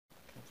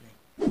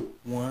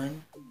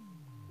1,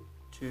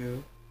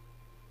 2,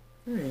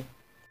 3.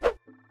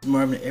 It's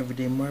Marvin,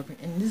 Everyday Marvin,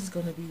 and this is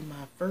going to be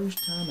my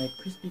first time at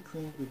Krispy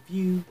Kreme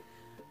review.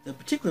 The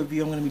particular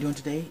review I'm going to be doing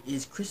today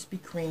is Krispy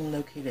Kreme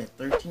located at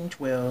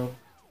 1312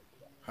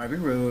 Harvey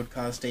Road,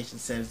 College Station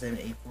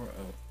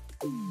 77840.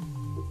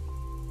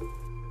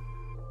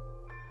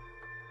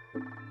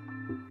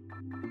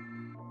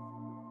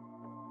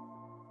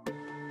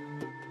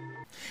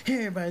 Hey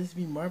everybody, this is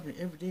me Marvin,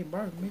 Everyday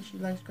Marvin. Make sure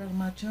you like, subscribe to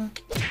my channel.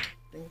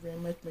 Thank you very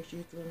much. Make sure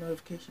you hit the little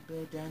notification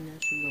bell down there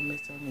so you don't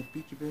miss out on any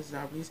future videos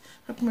I release.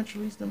 I pretty much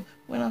release them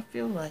when I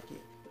feel like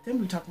it. Then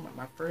we'll be talking about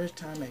my first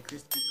time at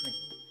Krispy Kreme.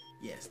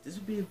 Yes, this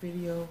will be a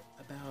video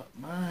about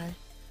my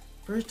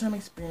first time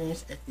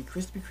experience at the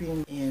Krispy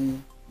Kreme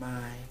in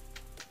my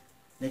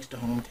next to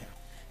hometown.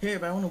 Hey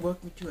everybody, I want to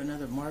welcome you to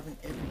another Marvin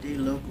Everyday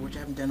Local, which I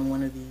haven't done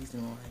one of these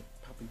in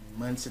like probably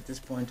months at this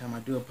point in time. I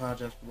do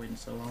apologize for waiting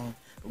so long.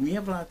 But when you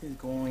have a lot of things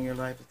going on in your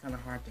life, it's kind of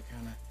hard to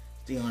kind of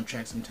stay on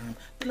track sometimes.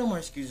 But no more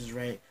excuses,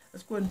 right?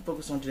 Let's go ahead and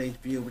focus on today's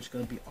video, which is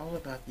going to be all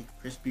about the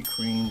Krispy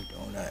Kreme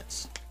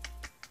Donuts.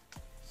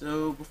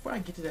 So before I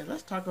get to that,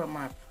 let's talk about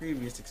my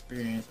previous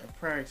experience, or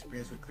prior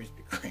experience with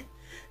Krispy Kreme.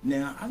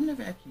 Now, I've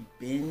never actually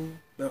been,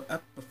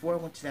 but before I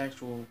went to the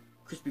actual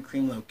Krispy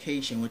Kreme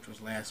location, which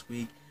was last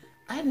week,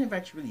 I had never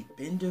actually really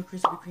been to a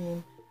Krispy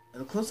Kreme.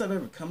 The closest I've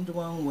ever come to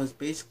one was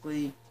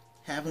basically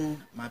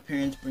having my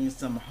parents bring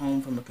some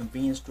home from a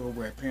convenience store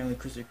where apparently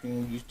Krispy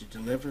Kreme used to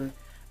deliver.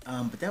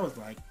 But that was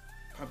like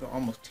probably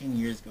almost 10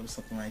 years ago,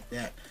 something like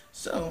that.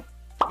 So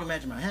you can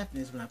imagine my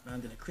happiness when I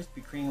found that a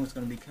Krispy Kreme was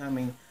going to be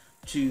coming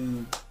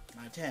to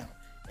my town.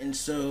 And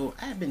so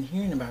I had been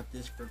hearing about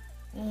this for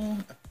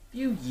a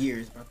few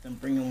years, about them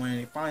bringing one,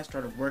 and they finally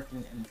started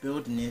working and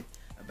building it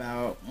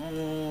about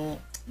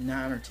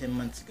 9 or 10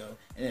 months ago,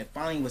 and it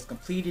finally was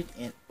completed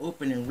and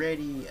open and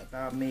ready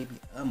about maybe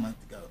a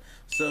month ago.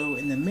 So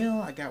in the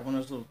mail I got one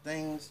of those little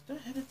things. Do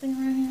I have that thing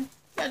right here?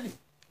 I do.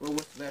 Well,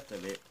 what's left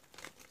of it.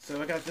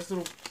 So I got this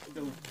little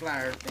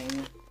flyer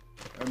thing,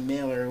 or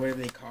mailer, or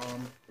whatever they call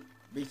them,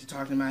 basically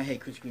talking about, hey,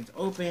 Krispy Kreme's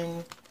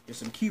open, here's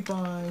some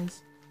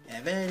coupons,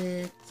 have at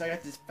it. So I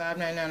got this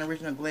 $5.99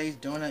 original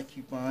glazed donut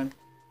coupon,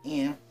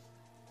 and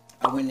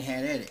I went and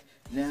had at it.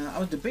 Now, I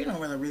was debating on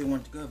whether I really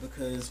wanted to go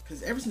because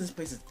ever since this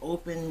place is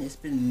open, it's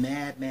been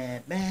mad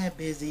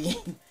busy.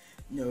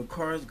 You know,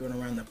 cars going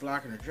around the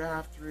block in the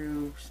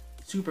drive-thru,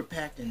 super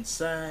packed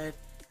inside,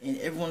 and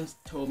everyone's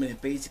told me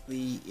that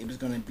basically it was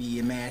going to be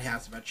a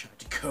madhouse if I tried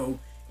to go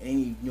at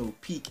any,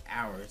 peak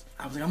hours.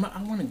 I was like,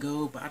 I want to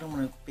go, but I don't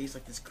want to face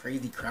like this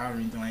crazy crowd or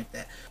anything like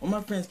that. Well,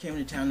 my friends came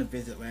into town to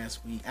visit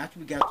last week. After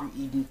we got through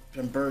eating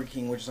from Burger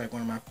King, which is like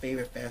one of my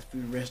favorite fast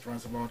food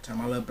restaurants of all time.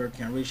 I love Burger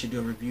King. I really should do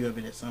a review of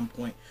it at some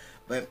point.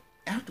 But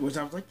afterwards,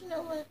 I was like, you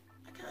know what?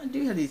 I kind of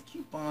do have these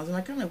coupons, and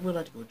I kind of would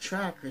like to go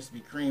try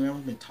Krispy Kreme.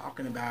 Everyone's been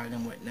talking about it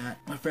and whatnot.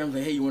 My friend was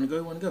like, hey, you want to go?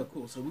 You want to go?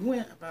 Cool. So we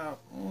went about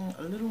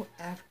a little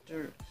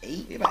after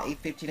 8, about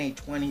 8:15,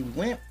 8:20. We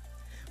went.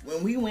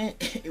 When we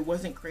went, it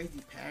wasn't crazy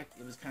packed.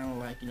 It was kind of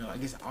like, I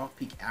guess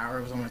off-peak hour.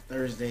 It was on a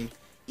Thursday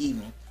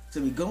evening.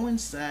 So we go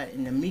inside,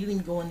 and immediately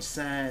we go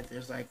inside,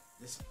 there's like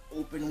this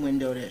open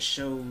window that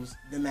shows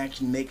them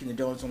actually making the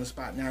donuts on the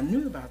spot. Now, I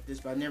knew about this,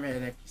 but I never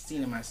had actually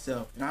seen it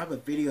myself. And I have a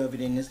video of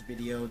it in this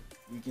video.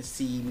 You can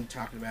see me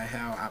talking about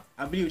how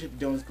I videotaped the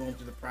donuts going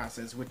through the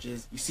process, which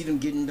is you see them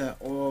getting the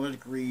oil or the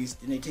grease,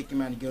 then they take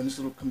them out and go on this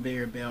little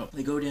conveyor belt.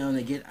 They go down,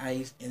 they get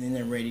iced, and then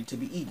they're ready to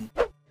be eaten.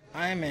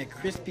 I am at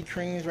Krispy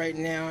Kreme's right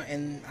now,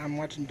 and I'm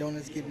watching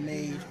donuts get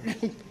made.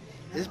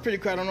 It's pretty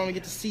cool. I don't normally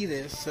get to see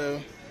this, so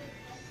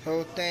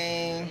whole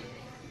thing,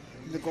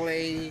 the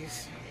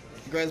glaze.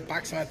 The girl's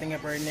boxing my thing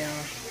up right now.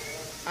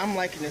 I'm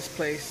liking this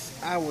place.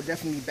 I will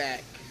definitely be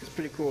back. It's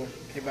pretty cool.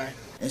 Okay, bye.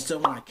 And so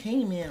when I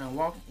came in, I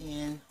walked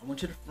in, I went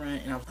to the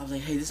front, and I was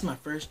like, hey, this is my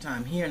first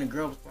time here. And the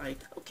girl was like,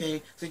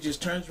 okay. So she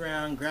just turns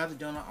around, grabs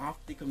the donut off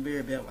the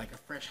conveyor belt, like a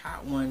fresh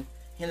hot one,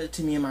 handed it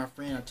to me and my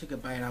friend. I took a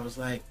bite. I was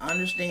like, I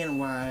understand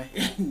why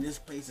this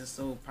place is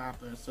so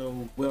popular and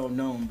so well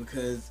known,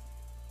 because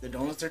the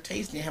donuts are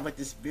tasty. They have like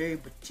this very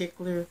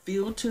particular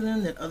feel to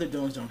them that other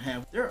donuts don't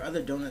have. There are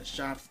other donut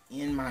shops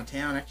in my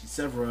town, actually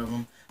several of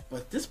them,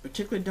 but this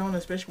particular donut,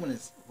 especially when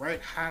it's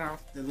right hot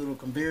off the little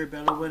conveyor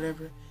belt or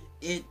whatever,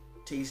 it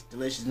tastes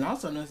delicious. And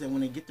also notice that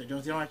when they get their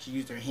donuts, they don't actually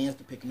use their hands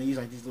to pick them. They use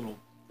like these little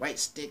white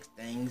sticks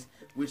things,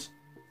 which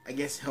I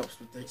guess helps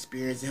with the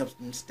experience. It helps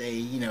them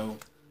stay,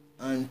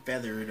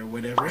 unfeathered or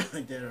whatever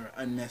like that, or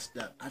unmessed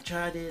up. I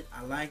tried it,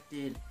 I liked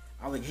it.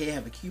 I was like, hey, I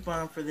have a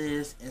coupon for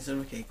this, and said,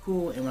 okay,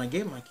 cool. And when I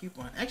gave them my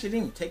coupon, actually I didn't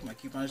even take my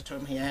coupon, I just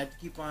told them, hey, I had the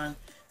coupon.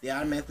 They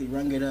automatically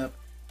rung it up,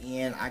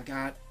 and I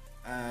got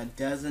a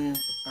dozen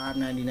for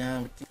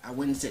 $5.99. I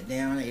went and sat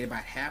down, I ate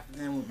about half of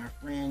them with my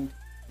friend.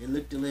 They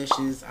look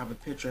delicious. I have a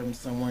picture of them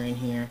somewhere in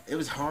here. It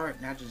was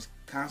hard not to just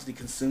constantly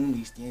consume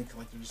these things, because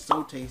like they're just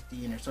so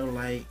tasty and they're so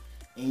light,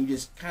 and you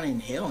just kind of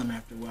inhale them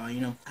after a while,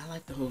 I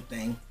like the whole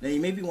thing. Now, you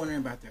may be wondering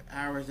about their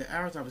hours. The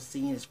hours I was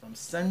seeing is from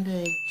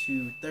Sunday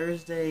to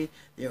Thursday.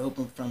 They're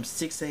open from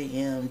 6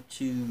 a.m.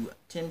 to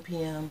 10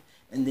 p.m.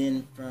 And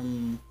then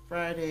from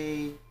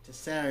Friday to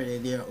Saturday,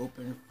 they're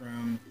open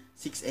from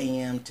 6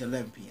 a.m. to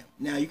 11 p.m.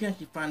 Now, you can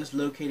actually find us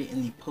located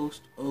in the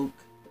Post Oak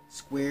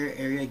Square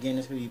area. Again,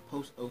 it's going to be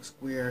Post Oak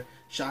Square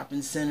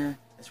Shopping Center.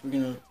 That's where we're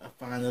going to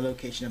find the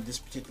location of this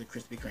particular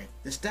Krispy Kreme.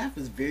 The staff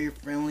is very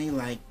friendly.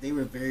 Like, they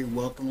were very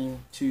welcoming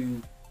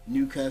to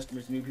new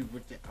customers, new people,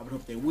 which I would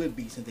hope they would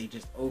be since they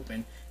just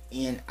opened.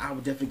 And I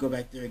would definitely go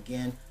back there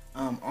again.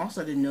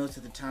 Also, I didn't notice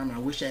at the time, I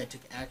wish I had took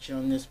action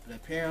on this, but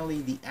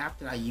apparently the app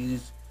that I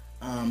use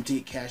to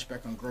get cash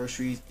back on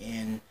groceries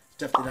and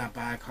stuff that I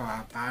buy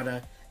called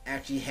Ibotta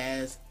actually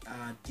has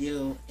a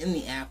deal in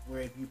the app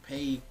where if you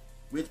pay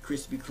with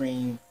Krispy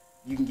Kreme,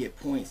 you can get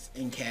points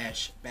and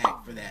cash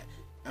back for that.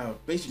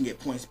 Basically get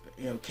points,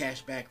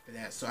 cash back for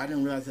that. So I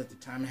didn't realize at the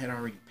time I had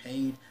already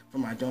paid for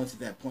my donuts at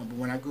that point. But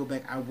when I go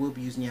back, I will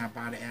be using the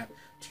Ibotta app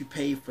to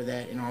pay for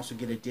that and also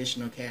get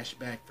additional cash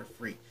back for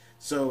free.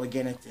 So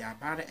again, it's the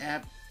Ibotta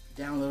app.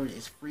 Download it.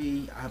 It's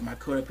free. I have my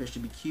code up here. It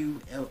should be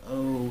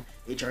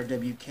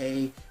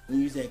QLOHRWK. When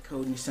you use that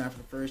code and you sign up for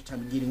the first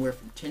time, you get anywhere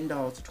from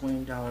 $10 to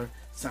 $20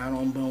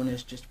 sign-on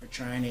bonus just for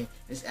trying it.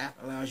 This app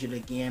allows you to,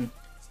 again,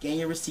 scan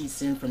your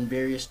receipts in from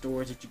various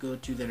stores that you go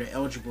to that are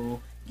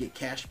eligible, get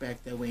cash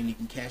back that way, and you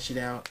can cash it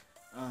out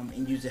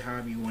and use it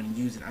however you want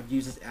to use it. I've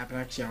used this app and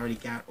actually already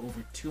got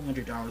over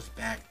 $200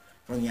 back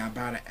from the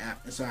Ibotta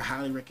app, and so I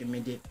highly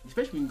recommend it,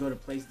 especially when you go to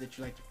places that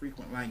you like to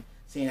frequent, like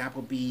say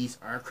Applebee's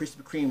or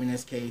Krispy Kreme in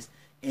this case,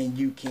 and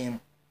you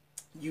can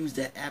use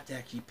that app to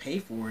actually pay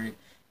for it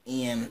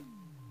and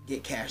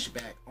get cash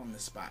back on the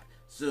spot.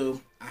 So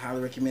I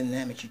highly recommend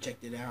that. Make sure you check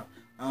it out.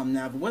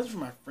 Now, if it wasn't for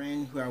my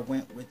friend who I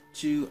went with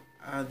to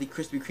the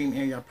Krispy Kreme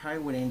area, I probably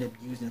would end up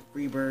using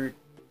Freebird,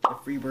 the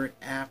Freebird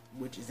app,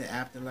 which is the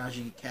app that allows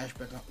you to get cash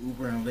back on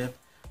Uber and Lyft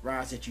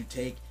rides that you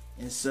take.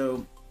 And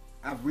so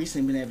I've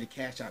recently been able to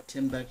cash out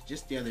 $10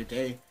 just the other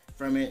day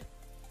from it,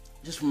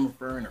 just from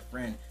referring a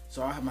friend.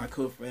 So I'll have my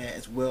code for that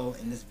as well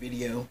in this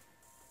video.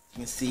 You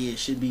can see it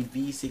should be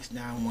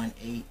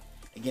V6918.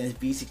 Again, it's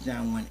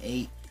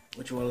V6918,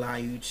 which will allow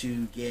you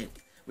to get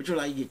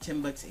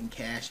 $10 in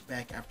cash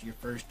back after your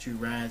first 2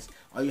 rides.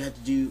 All you have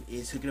to do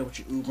is hook it up with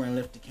your Uber and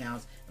Lyft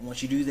accounts, and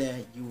once you do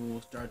that, you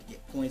will start to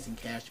get points and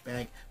cash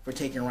back for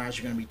taking rides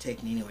you're going to be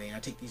taking anyway. And I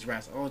take these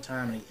rides all the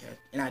time,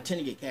 and I tend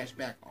to get cash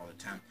back all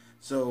the time.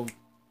 So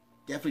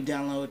definitely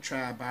download,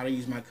 try Ibotta,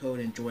 use my code,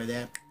 enjoy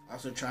that.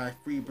 Also try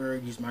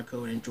Freebird, use my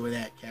code, enjoy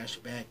that cash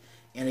back.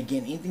 And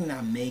again, anything that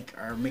I make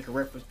or make a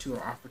reference to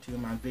or offer to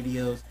in my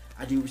videos,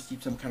 I do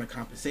receive some kind of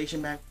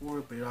compensation back for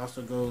it, but it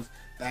also goes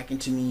back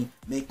into me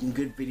making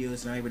good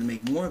videos, and I'm able to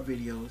make more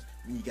videos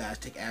when you guys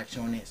take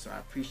action on it. So I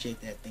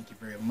appreciate that. Thank you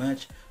very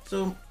much.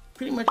 So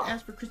pretty much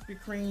as for Krispy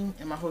Kreme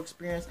and my whole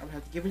experience, I would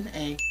have to give it an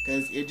A,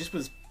 because it just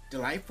was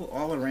delightful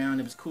all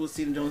around. It was cool to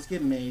see the donuts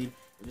get made.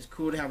 It was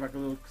cool to have like a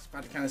little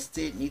spot to kind of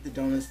sit and eat the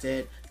donuts.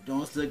 The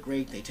donuts look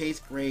great. They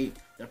taste great.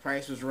 The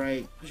price was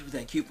right, especially with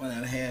that coupon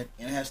that I had.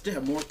 And I still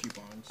have more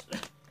coupons,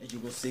 as you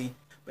will see.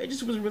 But it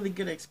just was a really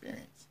good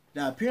experience.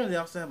 Now, apparently they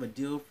also have a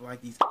deal for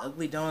like these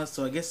ugly donuts.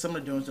 So I guess some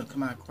of the donuts don't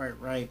come out quite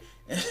right,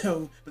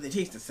 but they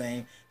taste the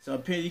same. So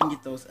apparently you can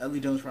get those ugly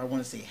donuts for, I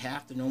want to say,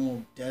 half the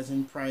normal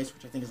dozen price,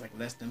 which I think is like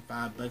less than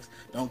 $5.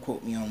 Don't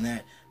quote me on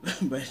that.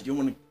 But you'll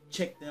want to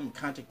check them,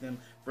 contact them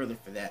further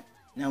for that.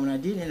 Now, when I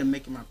did end up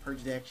making my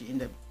purchase, they actually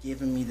ended up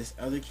giving me this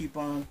other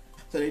coupon.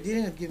 So they did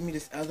end up giving me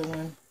this other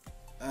one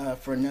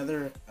for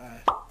another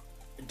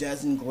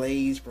dozen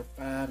glaze for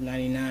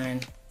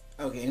 $5.99.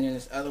 Okay, and then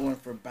this other one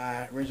for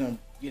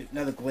get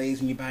another glaze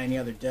when you buy any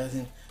other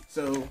dozen.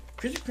 So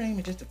Krispy Kreme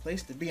is just a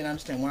place to be, and I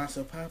understand why it's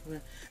so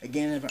popular.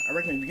 Again, I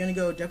recommend if you're gonna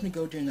go, definitely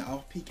go during the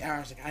off-peak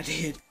hours like I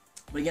did.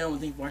 But again, I want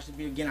to thank you for watching the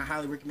video. Again, I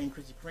highly recommend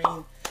Krispy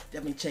Kreme.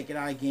 Definitely check it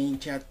out. Again, you can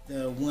check out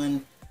the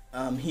one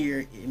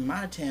here in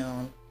my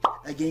town.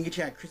 Again, you can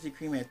check out Krispy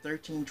Kreme at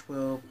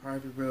 1312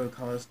 Harvey Road,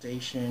 College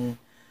Station,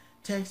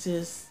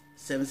 Texas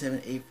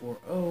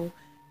 77840.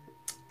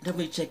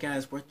 Definitely check it out.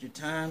 It's worth your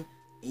time.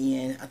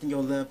 And I think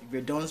you'll love, if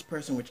you're a donuts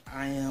person, which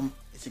I am,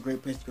 it's a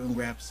great place to go and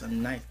grab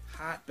some nice,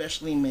 hot,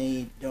 specially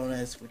made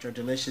donuts, which are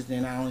delicious.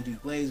 And I only do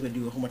glaze, but I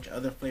do a whole bunch of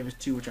other flavors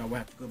too, which I will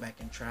have to go back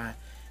and try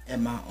at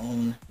my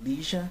own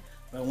leisure.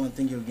 But I want to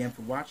thank you again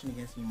for watching.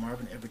 Again, it's me,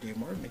 Marvin, Everyday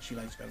Marvin. Make sure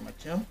you like, subscribe to my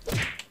channel.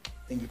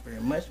 Thank you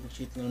very much. Make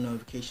sure you hit the little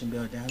notification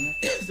bell down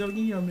there, so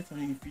you don't miss on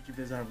any future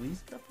videos I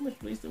release. I pretty much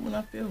release it when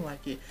I feel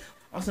like it.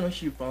 Also, make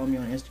sure you follow me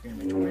on Instagram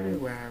and Twitter,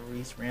 where I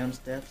release random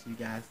stuff so you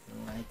guys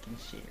can like and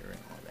share and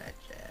all that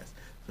jazz.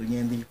 So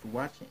again, thank you for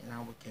watching, and I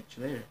will catch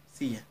you later.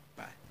 See ya.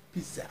 Bye.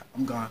 Peace out.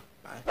 I'm gone.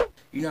 Bye.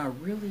 You know, I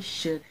really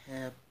should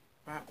have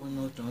bought one of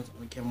those donuts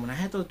on camera. When I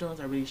had those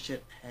donuts, I really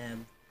should have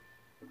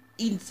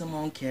eaten some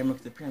on camera,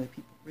 because apparently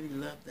people really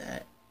love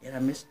that, and I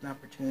missed an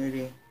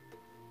opportunity.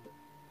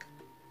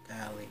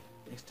 Golly.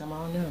 Next time, I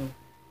don't know.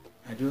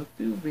 I do a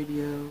food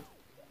video,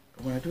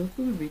 but when I do a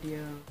food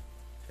video,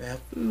 I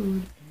have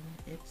food,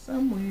 and it's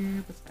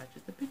somewhere besides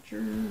just the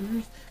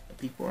pictures. The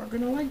people aren't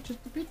gonna like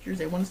just the pictures.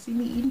 They want to see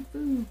me eating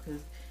food,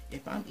 because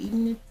if I'm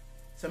eating it,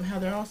 somehow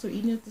they're also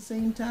eating it at the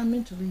same time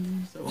mentally.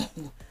 So I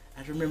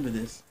have to remember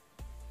this.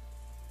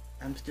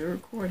 I'm still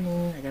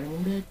recording. I gotta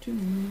remember that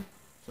too.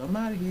 So I'm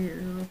out of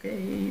here.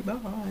 Okay,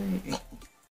 bye.